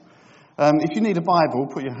If you need a Bible,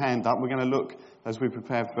 put your hand up. We're going to look, as we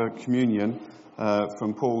prepare for communion,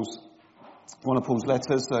 from one of Paul's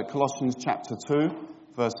letters, Colossians chapter 2,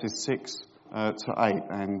 verses 6 to 8.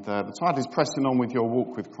 And the title is Pressing On With Your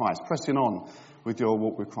Walk with Christ. Pressing On with Your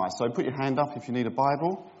Walk with Christ. So put your hand up if you need a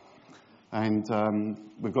Bible. And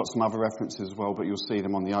we've got some other references as well, but you'll see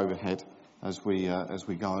them on the overhead as we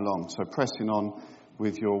go along. So pressing on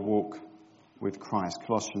with your walk with Christ.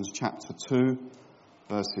 Colossians chapter 2,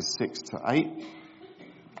 verses 6 to 8.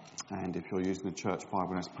 And if you're using the Church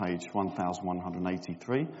Bible, that's page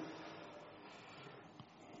 1183.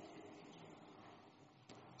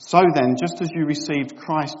 So then, just as you received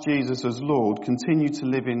Christ Jesus as Lord, continue to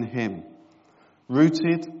live in him,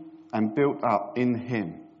 rooted and built up in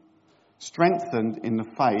him, strengthened in the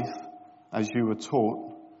faith as you were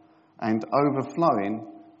taught, and overflowing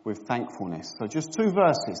with thankfulness. So just two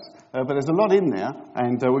verses, but there's a lot in there,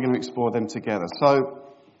 and we're going to explore them together. So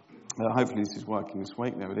hopefully this is working this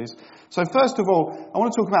week. There it is. So first of all, I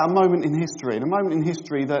want to talk about a moment in history, and a moment in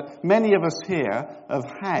history that many of us here have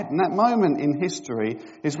had. And that moment in history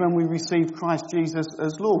is when we received Christ Jesus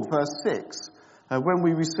as Lord, verse 6. When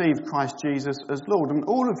we received Christ Jesus as Lord. And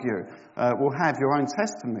all of you will have your own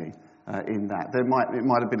testimony in that. It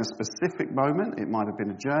might have been a specific moment. It might have been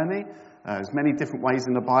a journey. There's many different ways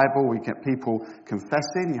in the Bible. We get people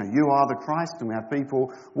confessing, you are the Christ, and we have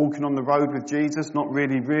people walking on the road with Jesus, not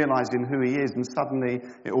really realising who he is, and suddenly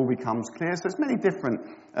it all becomes clear. So there's many different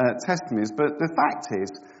testimonies, but the fact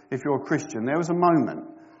is, if you're a Christian, there was a moment.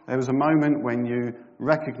 There was a moment when you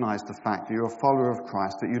recognised the fact that you're a follower of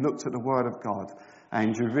Christ, that you looked at the Word of God,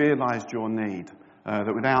 and you realised your need,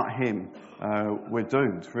 that without him, we're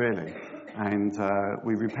doomed, really. And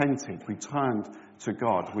we repented, we turned to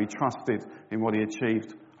God, we trusted in what he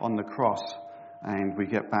achieved on the cross, and we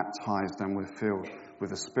get baptised and we're filled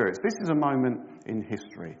with the Spirit. This is a moment in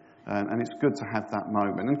history, and it's good to have that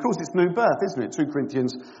moment. And of course it's new birth, isn't it? 2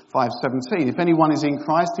 Corinthians 5:17. If anyone is in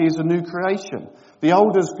Christ, he is a new creation. The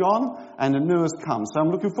old has gone and the new has come. So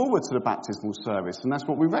I'm looking forward to the baptismal service, and that's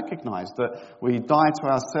what we recognise, that we die to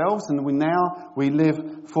ourselves and we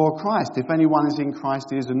live for Christ. If anyone is in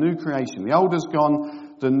Christ, he is a new creation. The old has gone,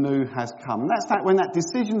 the new has come. And that's when that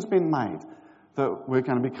decision's been made, that we're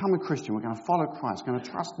going to become a Christian, we're going to follow Christ, we're going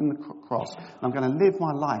to trust in the cross, and I'm going to live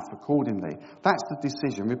my life accordingly. That's the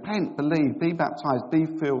decision. Repent, believe, be baptised, be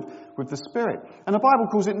filled with the Spirit. And the Bible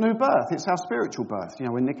calls it new birth. It's our spiritual birth.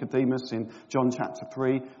 When Nicodemus in John chapter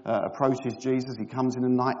 3 approaches Jesus, he comes in the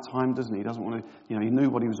night time, doesn't he? He doesn't want to, he knew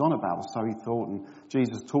what he was on about, or so he thought, and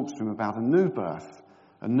Jesus talks to him about a new birth.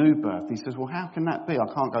 A new birth. He says, well, how can that be? I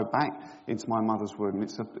can't go back into my mother's womb.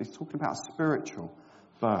 It's talking about a spiritual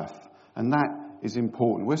birth. And that is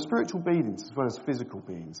important. We're spiritual beings as well as physical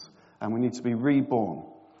beings. And we need to be reborn.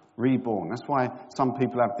 Reborn. That's why some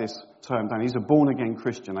people have this term down. He's a born-again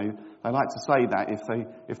Christian. They like to say that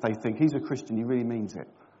if they think he's a Christian, he really means it.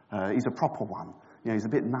 He's a proper one. He's a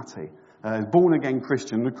bit nutty. Born-again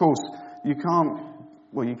Christian. And of course, you can't...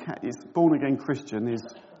 born-again Christian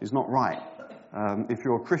is not right. If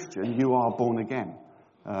you're a Christian, you are born again.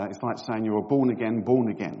 It's like saying you're a born again.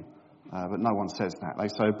 But no one says that. They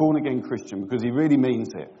say born again Christian because he really means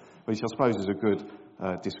it, which I suppose is a good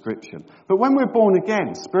description. But when we're born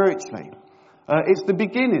again spiritually, it's the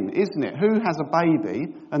beginning, isn't it? Who has a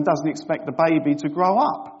baby and doesn't expect the baby to grow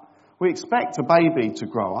up? We expect a baby to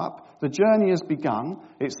grow up. The journey has begun.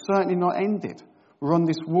 It's certainly not ended. We're on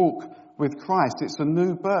this walk with Christ. It's a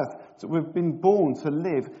new birth. So we've been born to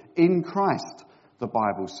live in Christ, the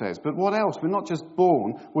Bible says. But what else? We're not just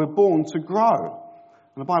born, we're born to grow.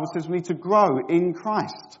 And the Bible says we need to grow in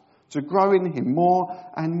Christ, to grow in him more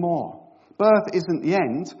and more. Birth isn't the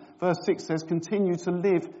end. Verse 6 says continue to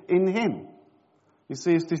live in him. You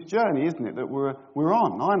see, it's this journey, isn't it, that we're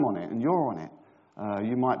on. I'm on it and you're on it.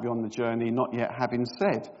 You might be on the journey not yet having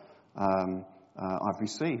said, I've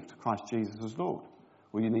received Christ Jesus as Lord.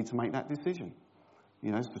 Well, you need to make that decision.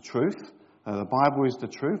 It's the truth. The Bible is the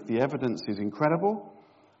truth. The evidence is incredible.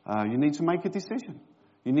 You need to make a decision.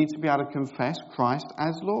 You need to be able to confess Christ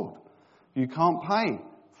as Lord. You can't pay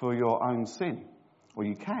for your own sin. Or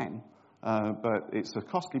you can, but it's a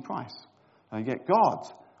costly price. Yet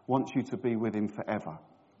God wants you to be with him forever,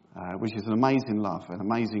 which is an amazing love, an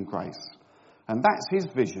amazing grace. And that's his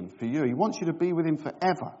vision for you. He wants you to be with him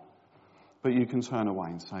forever. But you can turn away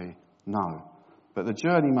and say, no. But the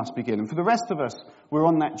journey must begin. And for the rest of us, we're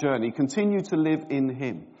on that journey. Continue to live in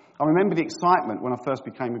him. I remember the excitement when I first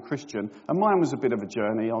became a Christian. And mine was a bit of a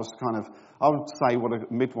journey. I would say what a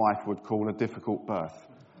midwife would call a difficult birth.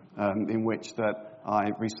 In which that I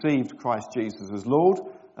received Christ Jesus as Lord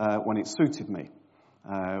when it suited me.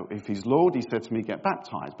 If he's Lord, he said to me, get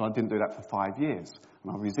baptised. But I didn't do that for 5 years.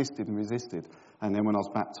 And I resisted and resisted. And then when I was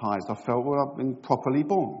baptised, I felt, well, I've been properly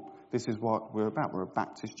born. This is what we're about. We're a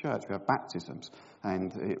Baptist church. We have baptisms.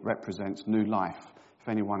 And it represents new life. If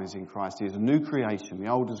anyone is in Christ, he is a new creation. The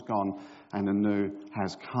old has gone and the new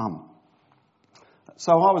has come.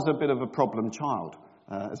 So I was a bit of a problem child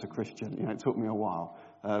as a Christian. It took me a while.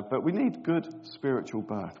 But we need good spiritual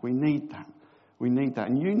birth. We need that. We need that.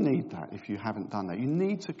 And you need that if you haven't done that. You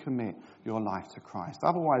need to commit your life to Christ.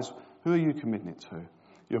 Otherwise, who are you committing it to?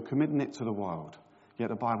 You're committing it to the world. Yet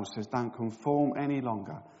the Bible says, don't conform any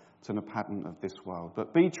longer to the pattern of this world,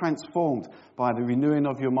 but be transformed by the renewing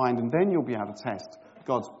of your mind, and then you'll be able to test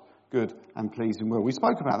God's good and pleasing will. We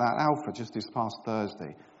spoke about that at Alpha just this past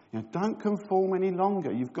Thursday. Don't conform any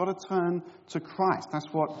longer. You've got to turn to Christ. That's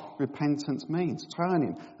what repentance means,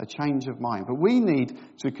 turning, a change of mind. But we need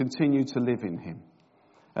to continue to live in him.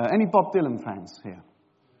 Any Bob Dylan fans here?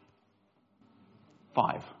 5.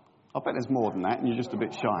 I bet there's more than that, and you're just a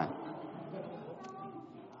bit shy.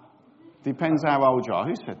 Depends how old you are.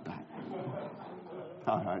 Who said that?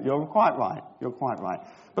 You're quite right. You're quite right.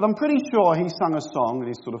 But I'm pretty sure he sung a song in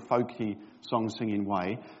his sort of folky song-singing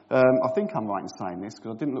way. I think I'm right in saying this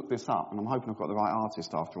because I didn't look this up, and I'm hoping I've got the right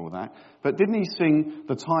artist after all that. But didn't he sing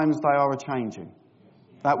 "The Times They Are A-Changing"?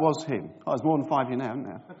 That was him. Oh, there's more than 5 here now, isn't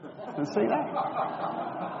there? Can you see that?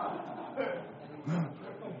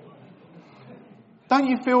 Don't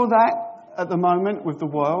you feel that at the moment with the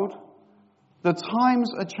world? The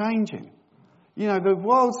times are changing. The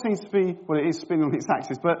world seems to be, well, it is spinning on its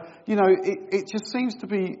axis, but, it just seems to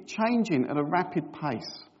be changing at a rapid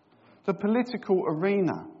pace. The political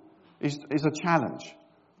arena is a challenge.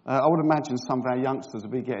 I would imagine some of our youngsters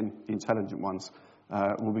will be getting, the intelligent ones,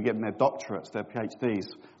 will be getting their doctorates, their PhDs,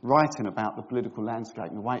 writing about the political landscape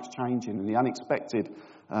and the way it's changing and the unexpected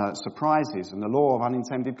surprises and the law of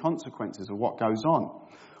unintended consequences of what goes on.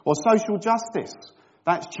 Or social justice,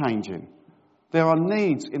 that's changing. There are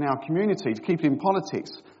needs in our community to keep it in politics.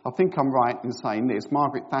 I think I'm right in saying this.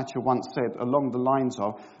 Margaret Thatcher once said along the lines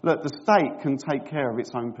of, look, the state can take care of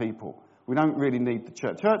its own people. We don't really need the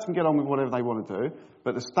church. Church can get on with whatever they want to do,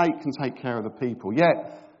 but the state can take care of the people.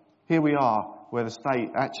 Yet, here we are where the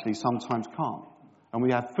state actually sometimes can't. And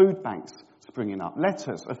we have food banks springing up.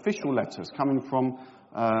 Letters, official letters coming from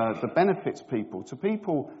the benefits people to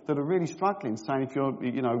people that are really struggling, saying if you're,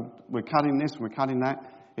 we're cutting this and we're cutting that.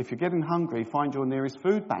 If you're getting hungry, find your nearest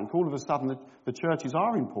food bank. All of a sudden, the churches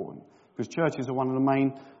are important because churches are one of the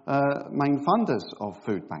main funders of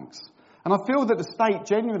food banks. And I feel that the state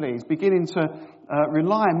generally is beginning to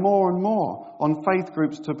rely more and more on faith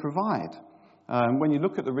groups to provide. When you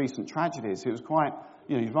look at the recent tragedies, it was quite,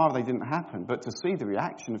 you'd rather they didn't happen, but to see the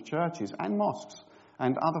reaction of churches and mosques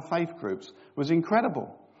and other faith groups was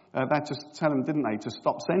incredible. They had to tell them, didn't they, to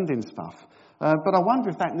stop sending stuff. But I wonder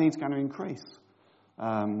if that need's going to increase.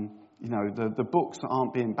 The books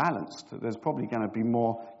aren't being balanced. There's probably going to be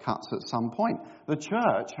more cuts at some point. The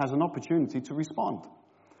church has an opportunity to respond.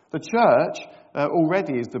 The church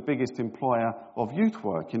already is the biggest employer of youth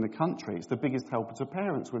work in the country. It's the biggest helper to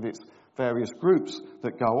parents with its various groups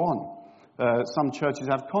that go on. Some churches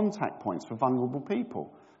have contact points for vulnerable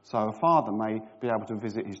people. So a father may be able to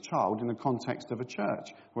visit his child in the context of a church,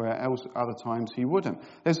 where else other times he wouldn't.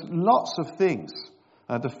 There's lots of things.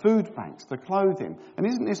 The food banks, the clothing. And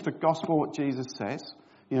isn't this the gospel, what Jesus says?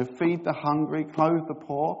 Feed the hungry, clothe the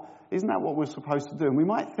poor. Isn't that what we're supposed to do? And we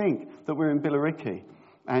might think that we're in Billericay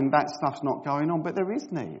and that stuff's not going on, but there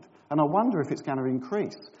is need. And I wonder if it's going to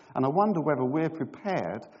increase. And I wonder whether we're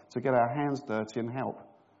prepared to get our hands dirty and help.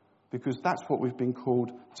 Because that's what we've been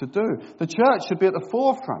called to do. The church should be at the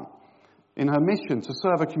forefront in her mission to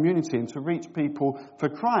serve a community and to reach people for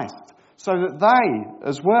Christ. So that they,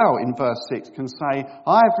 as well, in verse 6, can say,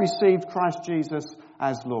 I have received Christ Jesus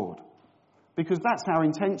as Lord. Because that's our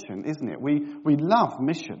intention, isn't it? We love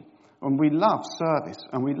mission, and we love service,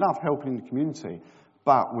 and we love helping the community,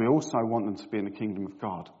 but we also want them to be in the kingdom of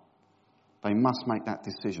God. They must make that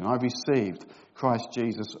decision. I've received Christ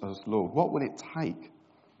Jesus as Lord. What will it take?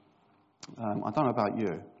 I don't know about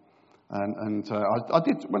you. I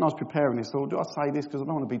did, when I was preparing this, thought, do I say this? Because I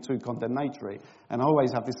don't want to be too condemnatory. And I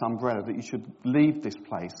always have this umbrella that you should leave this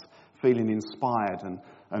place feeling inspired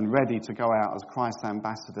and ready to go out as Christ's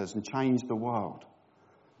ambassadors and change the world.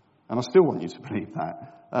 And I still want you to believe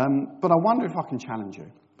that. But I wonder if I can challenge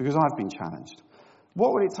you, because I've been challenged.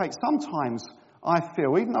 What would it take? Sometimes I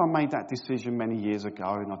feel, even though I made that decision many years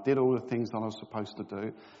ago and I did all the things that I was supposed to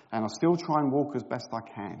do, and I still try and walk as best I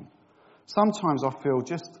can, sometimes I feel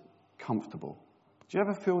just comfortable. Do you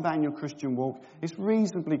ever feel that in your Christian walk? It's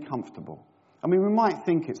reasonably comfortable. I mean, we might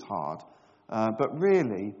think it's hard, but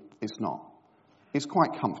really it's not. It's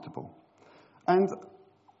quite comfortable. And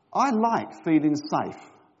I like feeling safe.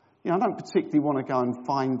 I don't particularly want to go and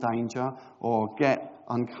find danger or get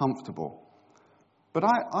uncomfortable. But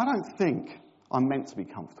I don't think I'm meant to be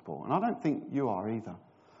comfortable, and I don't think you are either.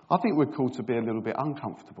 I think we're called to be a little bit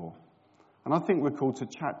uncomfortable. And I think we're called to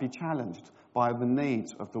be challenged by the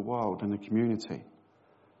needs of the world and the community.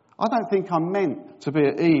 I don't think I'm meant to be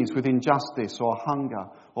at ease with injustice or hunger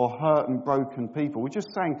or hurt and broken people. We're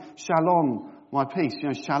just saying, shalom, my peace.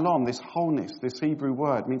 Shalom, this wholeness, this Hebrew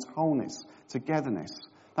word means wholeness, togetherness.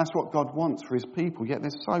 That's what God wants for his people, yet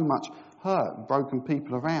there's so much hurt and broken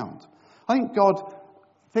people around. I think God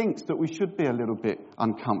thinks that we should be a little bit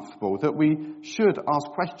uncomfortable, that we should ask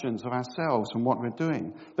questions of ourselves and what we're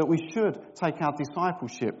doing, that we should take our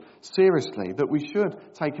discipleship seriously, that we should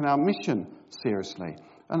take our mission seriously.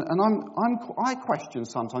 And I question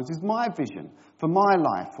sometimes, is my vision for my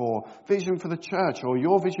life or vision for the church or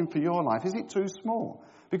your vision for your life, is it too small?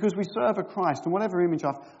 Because we serve a Christ, and whatever image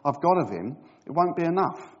I've got of him, it won't be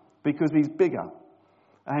enough because he's bigger.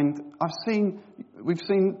 And we've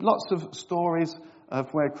seen lots of stories of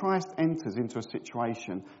where Christ enters into a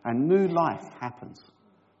situation and new life happens.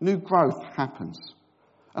 New growth happens.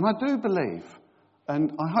 And I do believe,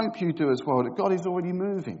 and I hope you do as well, that God is already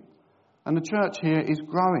moving. And the church here is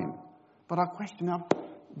growing. But I question now,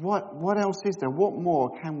 what else is there? What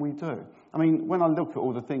more can we do? I mean, when I look at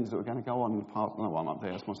all the things that are going to go on in the past, no, I'm up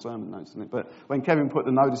there, that's my sermon notes, isn't it? But when Kevin put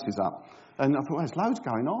the notices up, and I thought, well, there's loads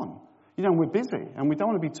going on. We're busy, and we don't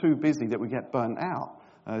want to be too busy that we get burnt out,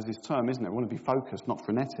 as this term, isn't it? We want to be focused, not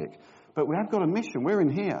frenetic. But we have got a mission. We're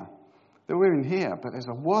in here. We're in here, but there's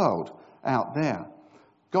a world out there.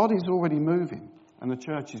 God is already moving, and the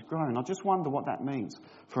church is growing. I just wonder what that means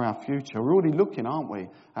for our future. We're already looking, aren't we,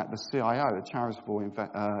 at the CIO, the Charitable,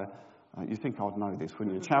 you think I'd know this,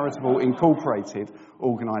 wouldn't you? Charitable Incorporated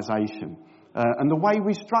Organisation. And the way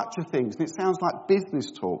we structure things, and it sounds like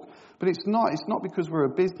business talk, but it's not. It's not because we're a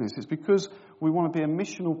business. It's because we want to be a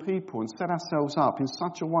missional people and set ourselves up in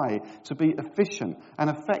such a way to be efficient and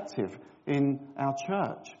effective in our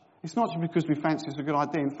church. It's not just because we fancy it's a good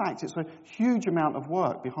idea. In fact, it's a huge amount of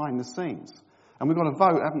work behind the scenes. And we've got to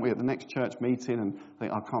vote, haven't we, at the next church meeting, and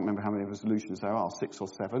I can't remember how many resolutions there are, 6 or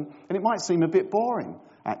 7. And it might seem a bit boring,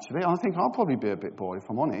 actually. I think I'll probably be a bit bored, if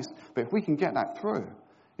I'm honest. But if we can get that through,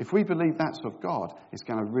 if we believe that's of God, it's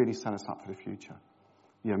going to really set us up for the future.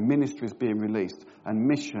 Ministries being released and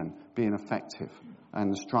mission being effective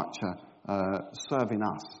and the structure serving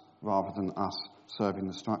us rather than us serving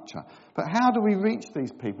the structure. But how do we reach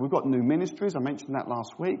these people? We've got new ministries. I mentioned that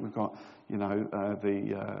last week. We've got, you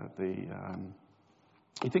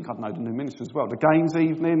think I'd know the new ministry as well. The games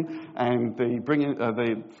evening and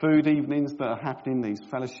the food evenings that are happening, these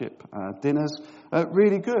fellowship dinners.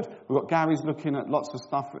 Really good. We've got Gary's looking at lots of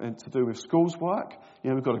stuff to do with schools work.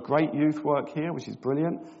 We've got a great youth work here, which is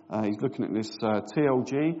brilliant. He's looking at this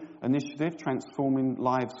TLG initiative, Transforming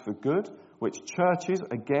Lives for Good, which churches,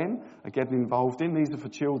 again, are getting involved in. These are for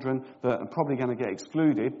children that are probably going to get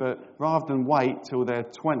excluded, but rather than wait till they're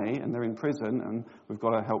 20 and they're in prison and we've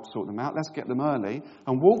got to help sort them out, let's get them early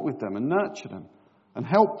and walk with them and nurture them and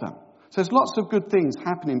help them. So there's lots of good things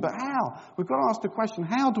happening, but how? We've got to ask the question,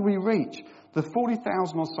 how do we reach the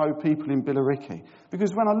 40,000 or so people in Billericay?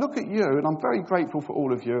 Because when I look at you, and I'm very grateful for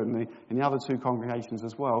all of you and the other 2 congregations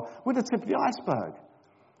as well, we're the tip of the iceberg.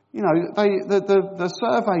 The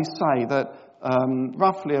surveys say that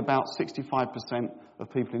roughly about 65%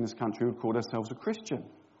 of people in this country would call themselves a Christian.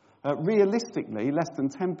 Realistically, less than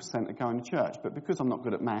 10% are going to church. But because I'm not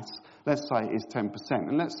good at maths, let's say it is 10%.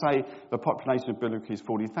 And let's say the population of Billericay is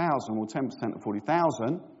 40,000. Well, 10% of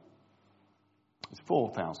 40,000 is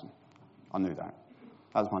 4,000. I knew that.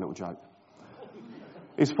 That was my little joke.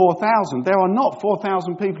 It's 4,000. There are not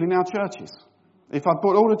 4,000 people in our churches. If I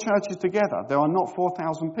put all the churches together, there are not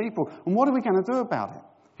 4,000 people. And what are we going to do about it?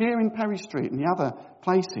 Here in Perry Street and the other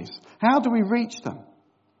places. How do we reach them?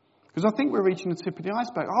 Because I think we're reaching the tip of the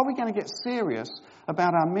iceberg. Are we going to get serious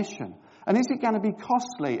about our mission? And is it going to be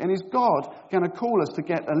costly? And is God going to call us to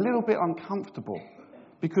get a little bit uncomfortable?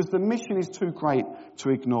 Because the mission is too great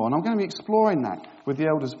to ignore. And I'm going to be exploring that with the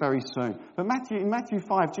elders very soon. But in Matthew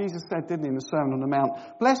 5, Jesus said, didn't he, in the Sermon on the Mount,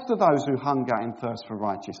 blessed are those who hunger and thirst for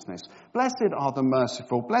righteousness. Blessed are the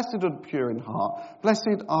merciful. Blessed are the pure in heart.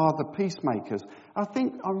 Blessed are the peacemakers. I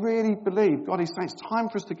really believe God is saying it's time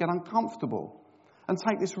for us to get uncomfortable and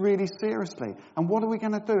take this really seriously. And what are we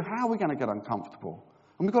going to do? How are we going to get uncomfortable?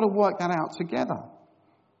 And we've got to work that out together.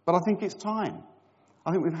 But I think it's time.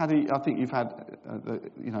 I think you've had,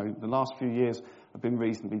 the last few years have been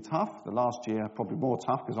reasonably tough. The last year probably more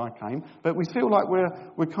tough because I came. But we feel like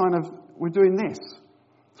we're doing this.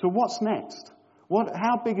 So what's next?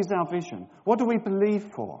 How big is our vision? What do we believe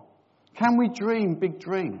for? Can we dream big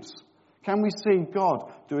dreams? Can we see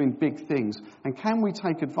God doing big things? And can we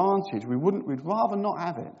take advantage? We'd rather not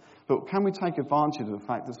have it. But can we take advantage of the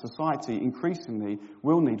fact that society increasingly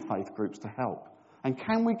will need faith groups to help? And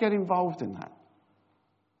can we get involved in that?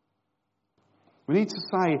 We need to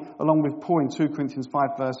say, along with Paul in 2 Corinthians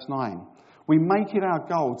 5 verse 9, we make it our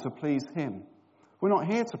goal to please him. We're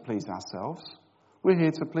not here to please ourselves. We're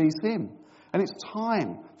here to please him. And it's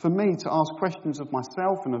time for me to ask questions of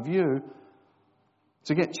myself and of you,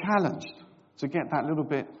 to get challenged, to get that little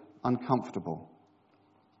bit uncomfortable.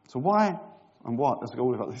 So why and what has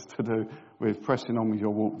all of this to do with pressing on with your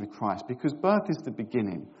walk with Christ? Because birth is the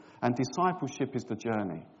beginning and discipleship is the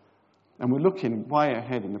journey. And we're looking way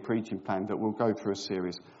ahead in the preaching plan that we'll go through a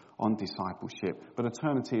series on discipleship. But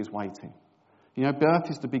eternity is waiting.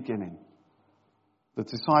 Birth is the beginning. The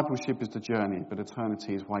discipleship is the journey, but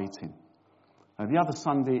eternity is waiting. The other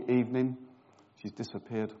Sunday evening, she's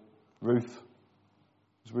disappeared. Ruth.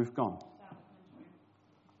 Is Ruth gone?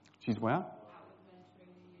 She's where?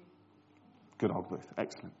 Good old Ruth.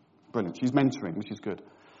 Excellent. Brilliant. She's mentoring, which is good.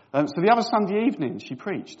 So the other Sunday evening, she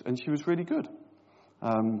preached, and she was really good.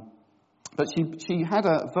 But she had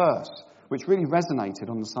a verse which really resonated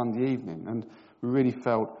on the Sunday evening, and we really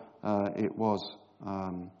felt it was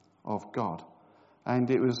of God. And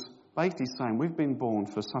it was basically saying, we've been born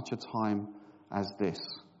for such a time as this.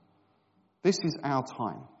 This is our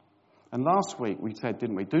time. And last week we said,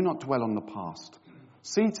 didn't we? Do not dwell on the past.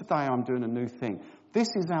 See, today I'm doing a new thing. This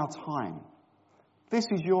is our time. This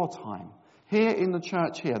is your time. Here in the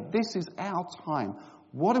church here, this is our time.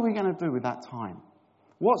 What are we going to do with that time?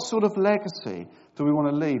 What sort of legacy do we want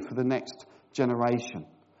to leave for the next generation?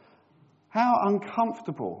 How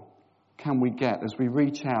uncomfortable can we get as we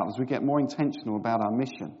reach out, as we get more intentional about our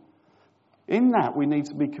mission? In that, we need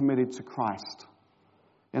to be committed to Christ.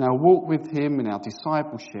 In our walk with him, in our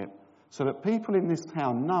discipleship, so that people in this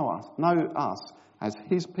town know us as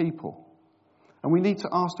his people. And we need to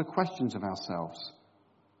ask the questions of ourselves.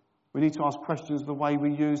 We need to ask questions of the way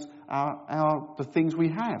we use the things we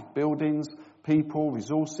have, buildings, people,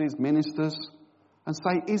 resources, ministers, and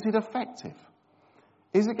say, is it effective?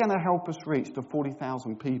 Is it going to help us reach the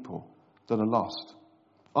 40,000 people that are lost?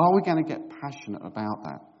 Are we going to get passionate about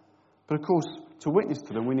that? But of course, to witness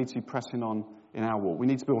to them, we need to be pressing on in our walk. We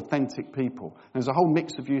need to be authentic people. And there's a whole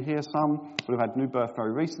mix of you here. Some would have had new birth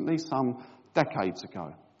very recently, some decades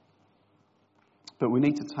ago. But we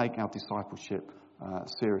need to take our discipleship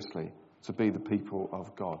seriously to be the people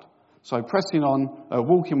of God. So pressing on,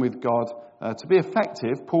 walking with God, to be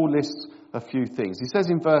effective, Paul lists a few things. He says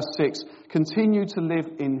in verse 6, continue to live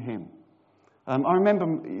in him. I remember,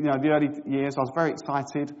 the early years, I was very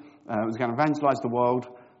excited. I was going to evangelise the world.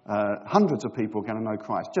 Hundreds of people are going to know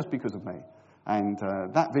Christ just because of me. And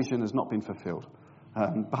that vision has not been fulfilled.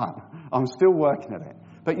 But I'm still working at it.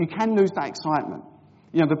 But you can lose that excitement.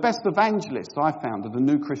 The best evangelists I found are the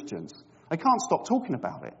new Christians. They can't stop talking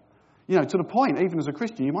about it. To the point, even as a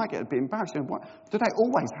Christian, you might get a bit embarrassed. Do they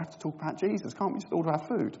always have to talk about Jesus? Can't we just order our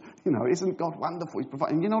food? Isn't God wonderful? He's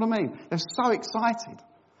providing. You know what I mean? They're so excited,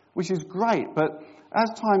 which is great. But as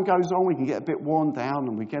time goes on, we can get a bit worn down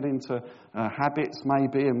and we get into habits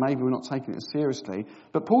maybe, and maybe we're not taking it seriously.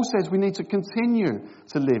 But Paul says we need to continue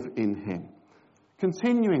to live in him,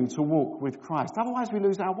 continuing to walk with Christ. Otherwise, we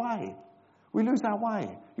lose our way. We lose our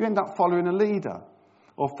way. You end up following a leader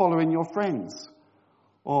or following your friends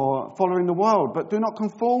or following the world, but do not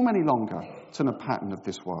conform any longer to the pattern of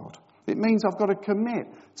this world. It means I've got to commit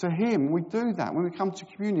to him. We do that. When we come to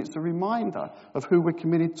communion, it's a reminder of who we're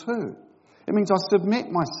committed to. It means I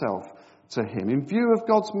submit myself to him. In view of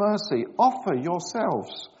God's mercy, offer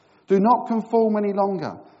yourselves. Do not conform any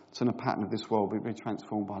longer to the pattern of this world, but be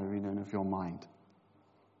transformed by the renewing of your mind.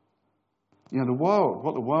 The world,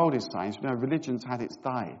 what the world is saying is, religion's had its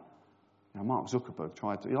day. Mark Zuckerberg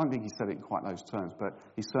tried to, I don't think he said it in quite those terms, but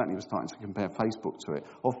he certainly was starting to compare Facebook to it.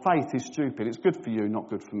 Or faith is stupid, it's good for you, not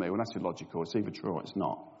good for me. Well, that's illogical, it's either true or it's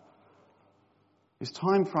not. It's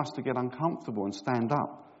time for us to get uncomfortable and stand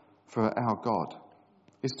up for our God.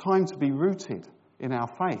 It's time to be rooted in our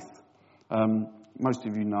faith. Most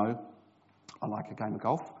of you know I like a game of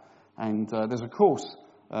golf, and there's a course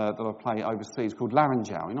that I play overseas called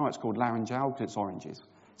Laranjal. You know why it's called Laranjal? Because it's oranges.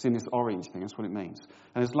 It's in this orange thing, that's what it means.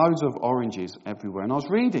 And there's loads of oranges everywhere. And I was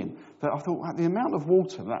reading that I thought, wow, the amount of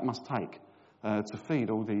water that must take to feed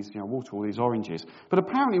all these, water all these oranges. But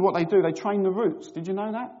apparently what they do, they train the roots. Did you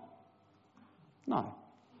know that? No.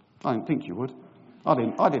 I didn't think you would. I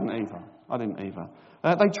didn't either.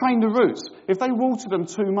 They train the roots. If they water them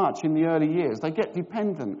too much in the early years, they get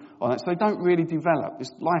dependent on it, so they don't really develop.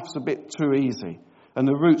 Life's a bit too easy, and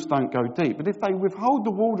the roots don't go deep. But if they withhold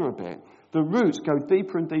the water a bit, the roots go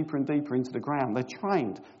deeper and deeper and deeper into the ground. They're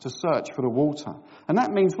trained to search for the water. And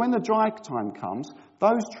that means when the dry time comes,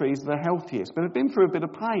 those trees are the healthiest. But they've been through a bit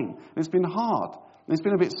of pain. And it's been hard. And it's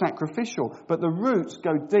been a bit sacrificial. But the roots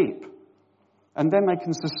go deep. And then they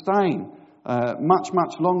can sustain much,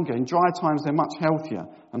 much longer. In dry times, they're much healthier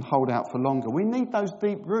and hold out for longer. We need those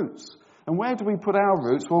deep roots. And where do we put our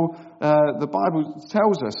roots? Well, the Bible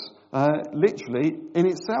tells us, literally, in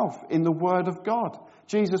itself, in the Word of God.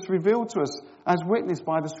 Jesus revealed to us as witnessed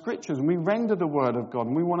by the Scriptures, and we render the Word of God,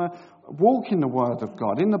 and we want to walk in the Word of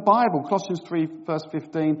God. In the Bible, Colossians 3, verse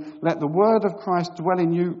 15, let the Word of Christ dwell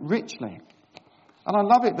in you richly. And I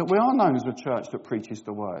love it that we are known as a church that preaches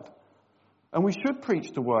the Word. And we should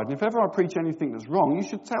preach the Word. And if ever I preach anything that's wrong, you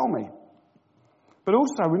should tell me. But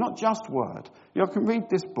also, we're not just Word. You know, I can read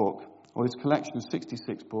this book, or this collection of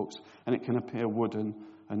 66 books, and it can appear wooden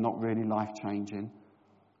and not really life-changing.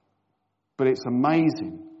 But it's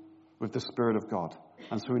amazing with the Spirit of God.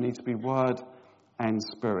 And so we need to be Word and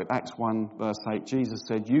Spirit. Acts 1 verse 8, Jesus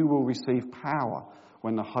said, you will receive power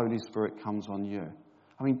when the Holy Spirit comes on you.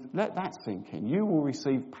 I mean, let that sink in. You will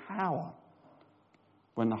receive power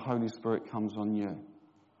when the Holy Spirit comes on you.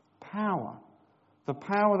 Power. The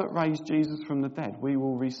power that raised Jesus from the dead, we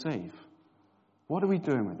will receive. What are we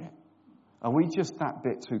doing with it? Are we just that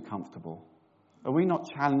bit too comfortable? Are we not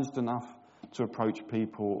challenged enough to approach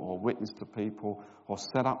people or witness to people or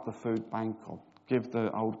set up the food bank or give the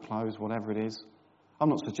old clothes, whatever it is? I'm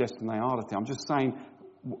not suggesting they are the thing. I'm just saying,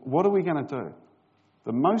 what are we going to do?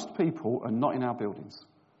 The most people are not in our buildings.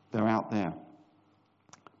 They're out there.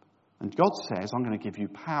 And God says, I'm going to give you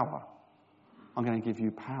power. I'm going to give you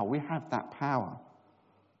power. We have that power.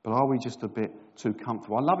 But are we just a bit too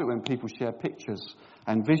comfortable? I love it when people share pictures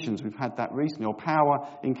and visions. We've had that recently. Or power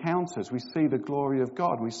encounters. We see the glory of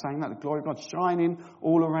God. We're saying that the glory of God shining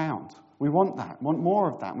all around. We want that. We want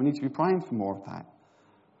more of that. We need to be praying for more of that.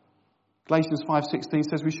 Galatians 5:16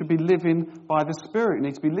 says we should be living by the Spirit. We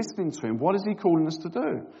need to be listening to Him. What is He calling us to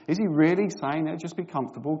do? Is He really saying, just be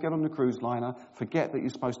comfortable, get on the cruise liner, forget that you're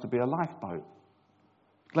supposed to be a lifeboat?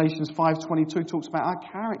 Galatians 5:22 talks about our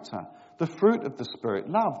character, the fruit of the Spirit,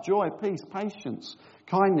 love, joy, peace, patience,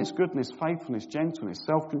 kindness, goodness, faithfulness, gentleness,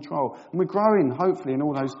 self-control. And we're growing, hopefully, in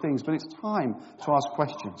all those things, but it's time to ask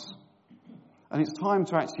questions. And it's time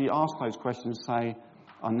to actually ask those questions and say,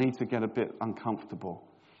 I need to get a bit uncomfortable.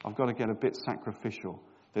 I've got to get a bit sacrificial.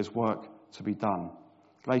 There's work to be done.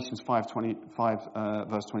 Galatians 5:25,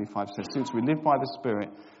 verse 25 says, since we live by the Spirit,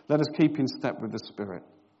 let us keep in step with the Spirit.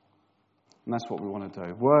 And that's what we want to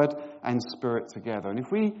do. Word and Spirit together. And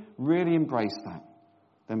if we really embrace that,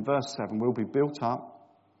 then verse 7, we'll be built up,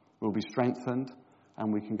 we'll be strengthened,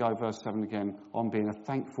 and we can go, verse 7 again, on being a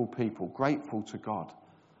thankful people, grateful to God,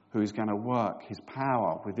 who is going to work His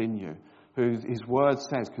power within you, who His word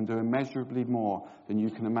says can do immeasurably more than you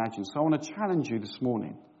can imagine. So I want to challenge you this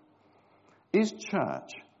morning. Is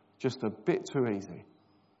church just a bit too easy?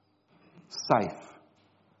 Safe?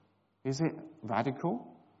 Is it radical?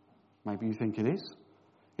 Maybe you think it is.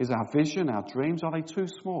 Is our vision, our dreams, are they too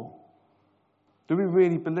small? Do we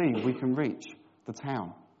really believe we can reach the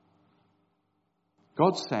town?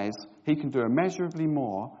 God says He can do immeasurably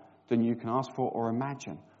more than you can ask for or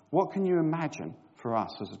imagine. What can you imagine for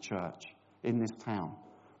us as a church in this town?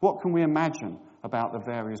 What can we imagine about the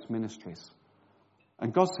various ministries?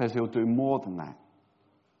 And God says He'll do more than that.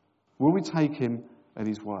 Will we take Him at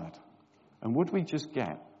His word? And would we just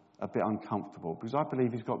get a bit uncomfortable? Because I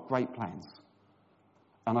believe He's got great plans.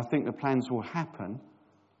 And I think the plans will happen,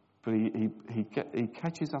 but He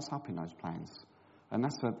catches us up in those plans. And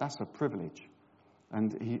that's a privilege.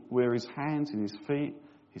 And we're His hands and His feet,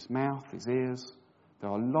 His mouth, His ears. There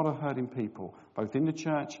are a lot of hurting people, both in the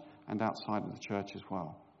church and outside of the church as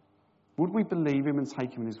well. Would we believe Him and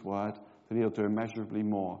take Him in His word that He'll do immeasurably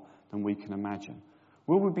more than we can imagine?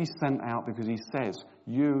 Will we be sent out because He says,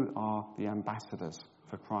 you are the ambassadors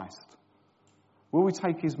for Christ? Will we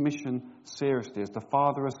take His mission seriously as the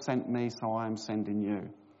Father has sent me, so I am sending you?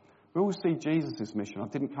 Will we see Jesus' mission? I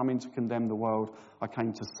didn't come in to condemn the world, I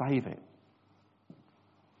came to save it.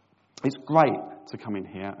 It's great to come in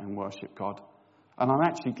here and worship God. And I'm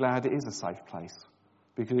actually glad it is a safe place,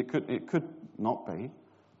 because it could not be.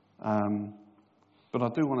 But I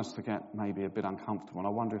do want us to get maybe a bit uncomfortable, and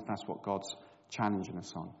I wonder if that's what God's challenging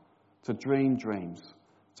us on. To dream dreams,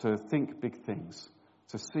 to think big things,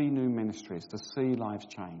 to see new ministries, to see lives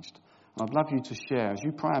changed. And I'd love you to share, as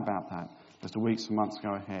you pray about that, as the weeks and months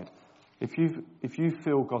go ahead. If you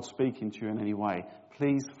feel God speaking to you in any way,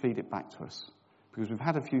 please feed it back to us. Because we've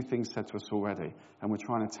had a few things said to us already, and we're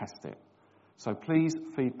trying to test it. So please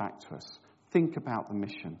feed back to us. Think about the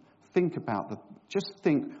mission. Just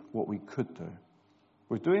think what we could do.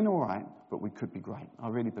 We're doing all right, but we could be great. I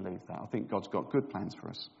really believe that. I think God's got good plans for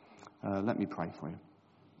us. Let me pray for you.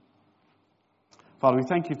 Father, we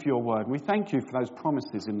thank you for your word. We thank you for those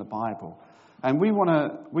promises in the Bible. And we want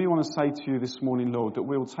to say to you this morning, Lord, that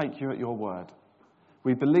we'll take you at your word.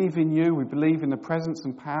 We believe in you. We believe in the presence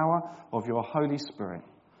and power of your Holy Spirit.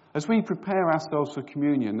 As we prepare ourselves for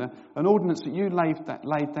communion, an ordinance that you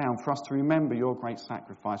laid down for us to remember your great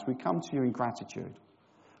sacrifice, we come to you in gratitude.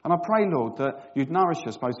 And I pray, Lord, that you'd nourish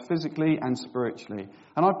us both physically and spiritually.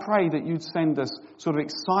 And I pray that you'd send us sort of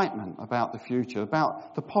excitement about the future,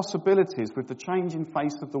 about the possibilities with the changing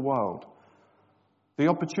face of the world, the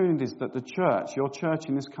opportunities that the church, your church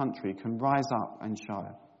in this country, can rise up and show.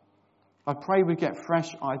 I pray we get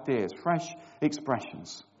fresh ideas, fresh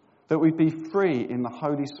expressions, that we be free in the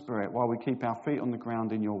Holy Spirit while we keep our feet on the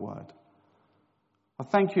ground in your word. I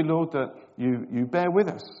thank you, Lord, that you bear with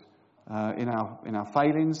us in our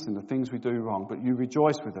failings and the things we do wrong, but you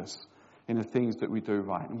rejoice with us in the things that we do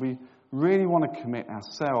right. And we really want to commit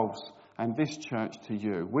ourselves and this church to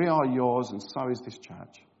you. We are yours, and so is this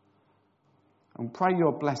church. And pray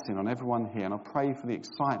your blessing on everyone here, and I pray for the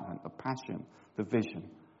excitement, the passion, the vision.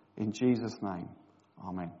 In Jesus' name,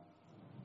 amen.